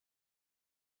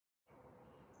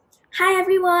Hi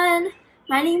everyone!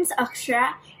 My name is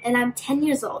Akshara and I'm 10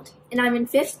 years old and I'm in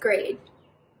 5th grade.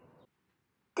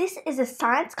 This is a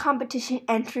science competition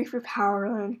entry for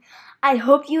PowerLearn. I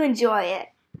hope you enjoy it.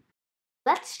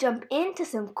 Let's jump into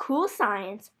some cool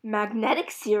science, magnetic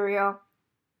cereal.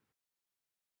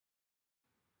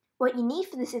 What you need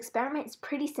for this experiment is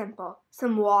pretty simple.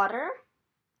 Some water,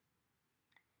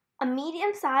 a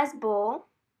medium-sized bowl,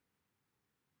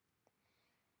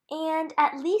 and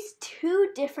at least 2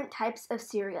 different types of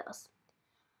cereals.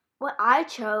 What I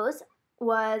chose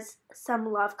was some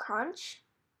Love Crunch,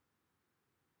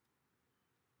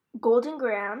 Golden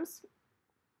Grahams,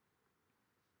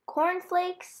 Corn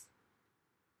Flakes,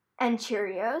 and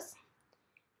Cheerios.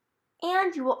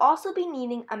 And you will also be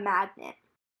needing a magnet.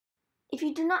 If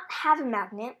you do not have a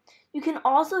magnet, you can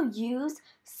also use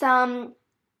some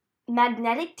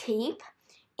magnetic tape,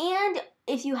 and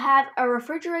if you have a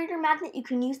refrigerator magnet, you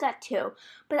can use that too,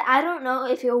 but I don't know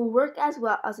if it will work as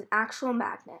well as an actual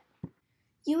magnet.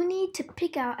 You need to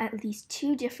pick out at least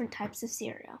 2 different types of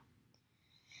cereal.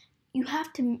 You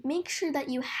have to make sure that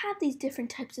you have these different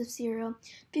types of cereal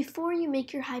before you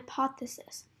make your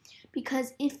hypothesis.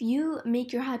 Because if you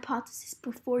make your hypothesis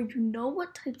before you know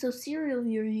what types of cereal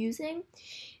you're using,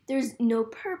 there's no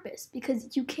purpose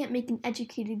because you can't make an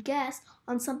educated guess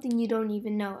on something you don't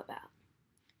even know about.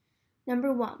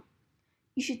 Number 1,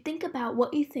 you should think about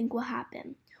what you think will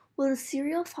happen. Will the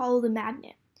cereal follow the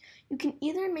magnet? You can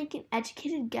either make an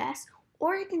educated guess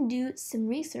or you can do some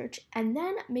research and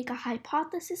then make a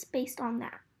hypothesis based on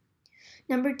that.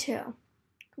 Number 2,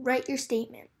 write your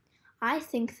statement. I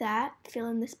think that fill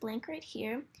in this blank right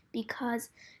here because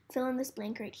fill in this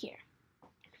blank right here.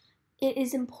 It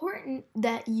is important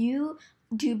that you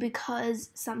do because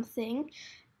something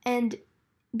and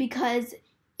because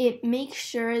it makes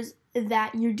sure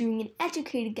that you're doing an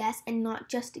educated guess and not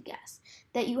just a guess.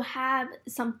 That you have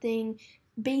something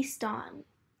based off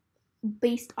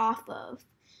of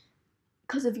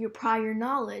because of your prior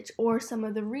knowledge or some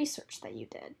of the research that you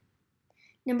did.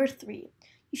 Number 3,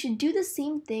 you should do the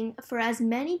same thing for as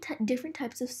many different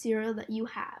types of cereal that you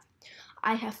have.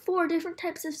 I have 4 different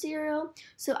types of cereal,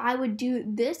 so I would do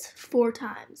this 4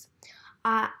 times.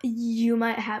 You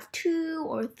might have 2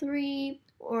 or 3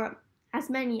 or as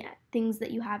many things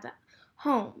that you have at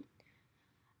home.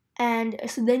 And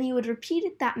so then you would repeat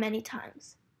it that many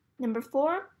times. Number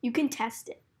 4, you can test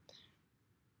it.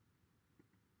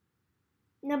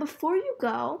 Now before you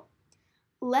go,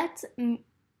 let's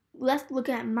look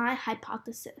at my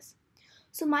hypothesis.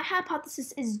 So my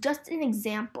hypothesis is just an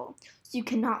example. So you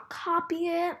cannot copy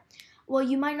it. Well,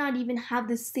 you might not even have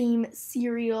the same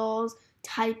cereals,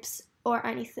 types, or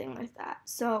anything like that.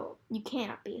 So you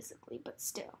can't basically, but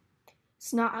still.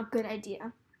 It's not a good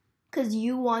idea because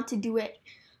you want to do it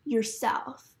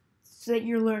yourself so that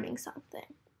you're learning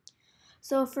something.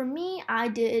 So for me, I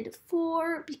did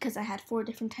 4 because I had 4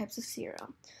 different types of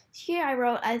cereal. Here I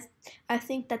wrote, I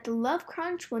think that the Love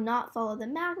Crunch will not follow the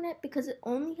magnet because it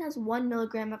only has 1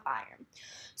 milligram of iron.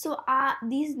 So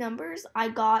these numbers I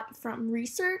got from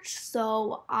research,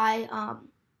 so I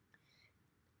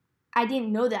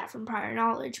didn't know that from prior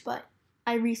knowledge, but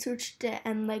I researched it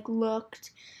and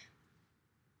looked,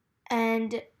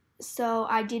 and so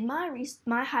I did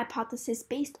my hypothesis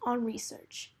based on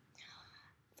research.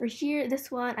 For here,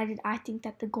 this one, I think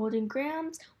that the Golden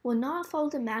Grahams will not follow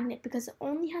the magnet because it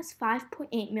only has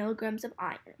 5.8 milligrams of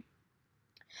iron.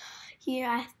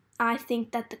 Here, I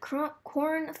think that the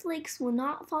Corn Flakes will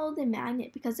not follow the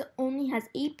magnet because it only has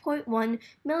 8.1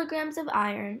 milligrams of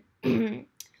iron.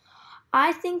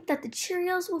 I think that the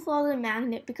Cheerios will follow the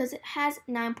magnet because it has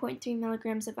 9.3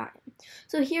 milligrams of iron.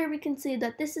 So here we can see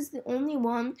that this is the only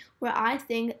one where I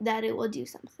think that it will do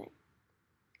something.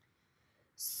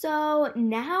 So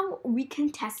now we can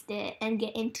test it and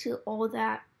get into all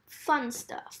that fun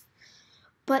stuff.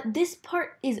 But this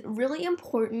part is really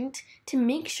important to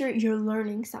make sure you're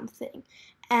learning something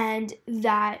and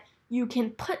that you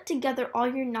can put together all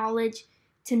your knowledge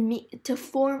to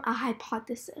form a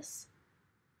hypothesis.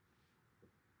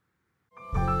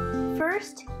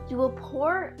 First, you will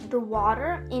pour the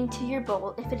water into your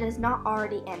bowl if it is not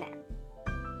already in it.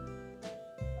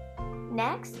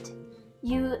 Next,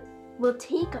 you will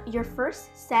take your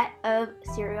first set of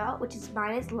cereal, which is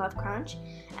mine is Love Crunch,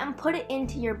 and put it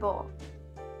into your bowl.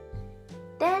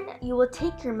 Then you will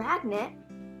take your magnet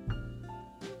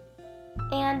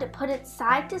and put it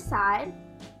side to side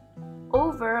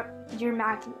over your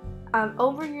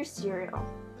cereal,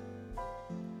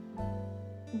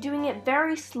 doing it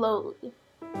very slowly.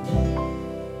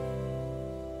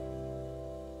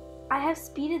 I have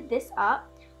speeded this up,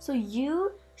 so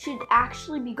you should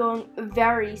actually be going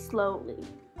very slowly.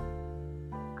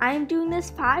 I am doing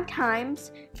this 5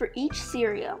 times for each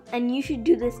cereal, and you should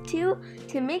do this too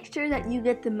to make sure that you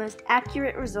get the most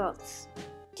accurate results.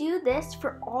 Do this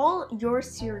for all your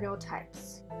cereal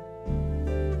types.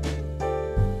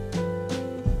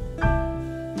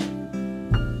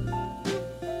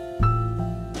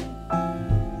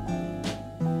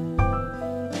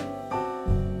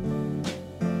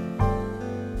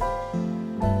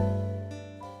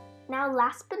 Now,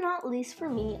 last but not least for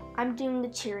me, I'm doing the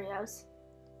Cheerios.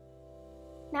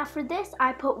 Now for this,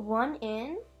 I put 1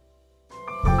 in,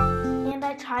 and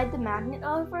I tied the magnet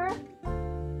over.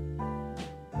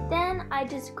 Then I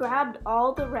just grabbed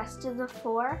all the rest of the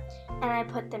 4, and I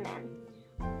put them in.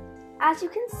 As you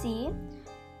can see,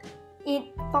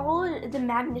 it followed the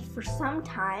magnet for some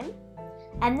time,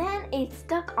 and then it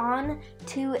stuck on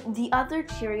to the other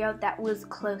Cheerio that was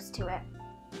close to it.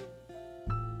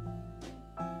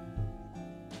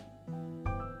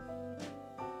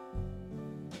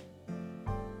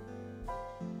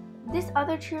 This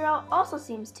other Cheerio also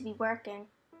seems to be working.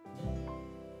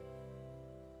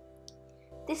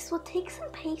 This will take some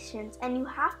patience, and you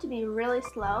have to be really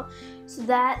slow so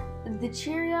that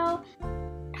the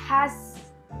has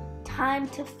time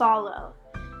to follow.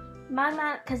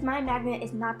 Because my magnet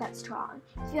is not that strong.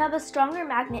 If you have a stronger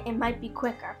magnet, it might be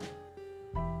quicker.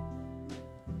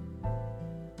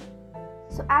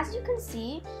 So as you can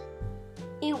see,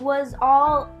 it was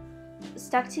all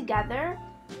stuck together.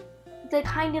 They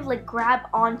kind of like grab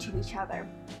onto each other.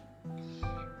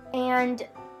 And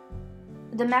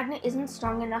the magnet isn't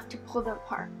strong enough to pull them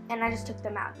apart, and I just took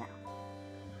them out now.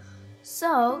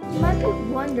 So you might be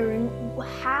wondering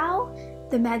how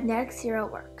the magnetic cereal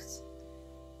works.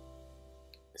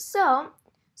 So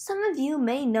some of you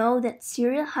may know that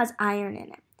cereal has iron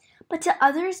in it, but to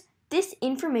others, this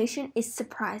information is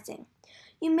surprising.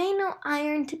 You may know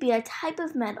iron to be a type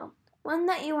of metal, one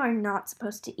that you are not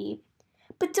supposed to eat.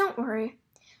 But don't worry,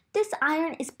 this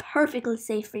iron is perfectly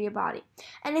safe for your body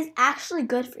and is actually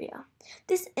good for you.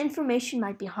 This information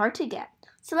might be hard to get,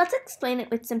 so let's explain it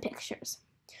with some pictures.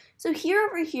 So here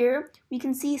over here, we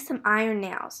can see some iron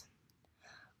nails.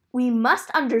 We must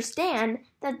understand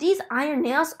that these iron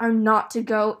nails are not to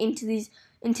go into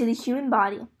the human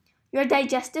body. Your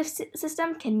digestive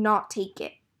system cannot take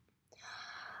it.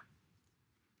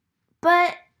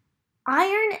 But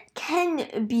iron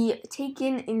can be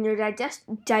taken in your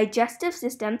digestive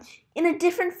system in a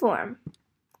different form.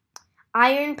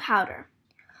 Iron powder.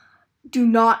 Do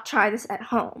not try this at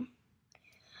home.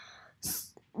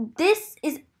 This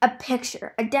is a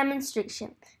picture, a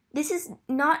demonstration. This is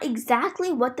not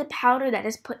exactly what the powder that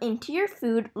is put into your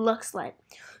food looks like.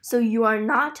 So you are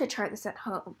not to try this at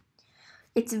home.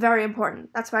 It's very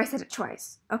important. That's why I said it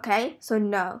twice. Okay? So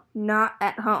no, not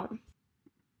at home.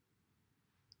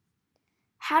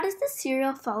 How does the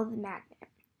cereal follow the magnet?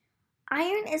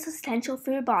 Iron is essential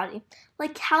for your body,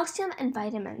 like calcium and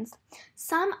vitamins.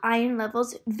 Some iron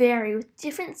levels vary with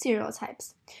different cereal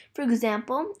types. For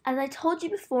example, as I told you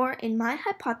before in my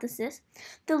hypothesis,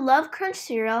 the Love Crunch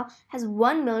cereal has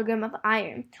 1 milligram of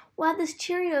iron, while the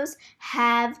Cheerios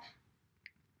have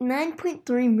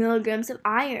 9.3 milligrams of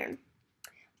iron.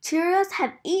 Cheerios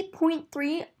have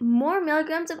 8.3 more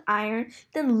milligrams of iron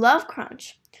than Love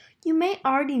Crunch. You may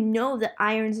already know that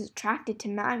iron is attracted to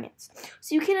magnets,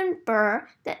 so you can infer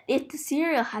that if the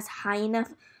cereal has a high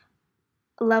enough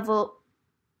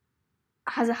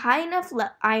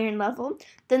iron level,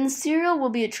 then the cereal will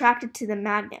be attracted to the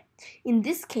magnet. In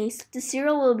this case, the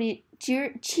Cheerios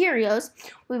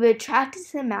will be attracted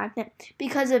to the magnet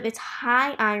because of its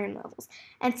high iron levels.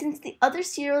 And since the other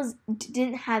cereals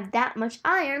didn't have that much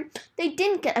iron, they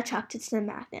didn't get attracted to the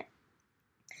magnet.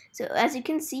 So as you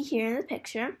can see here in the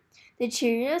picture, the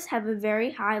Cheerios have a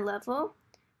very high level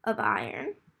of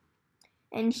iron.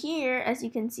 And here, as you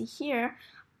can see here,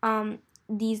 the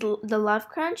Love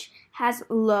Crunch has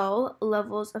low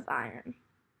levels of iron.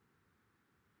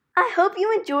 I hope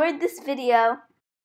you enjoyed this video.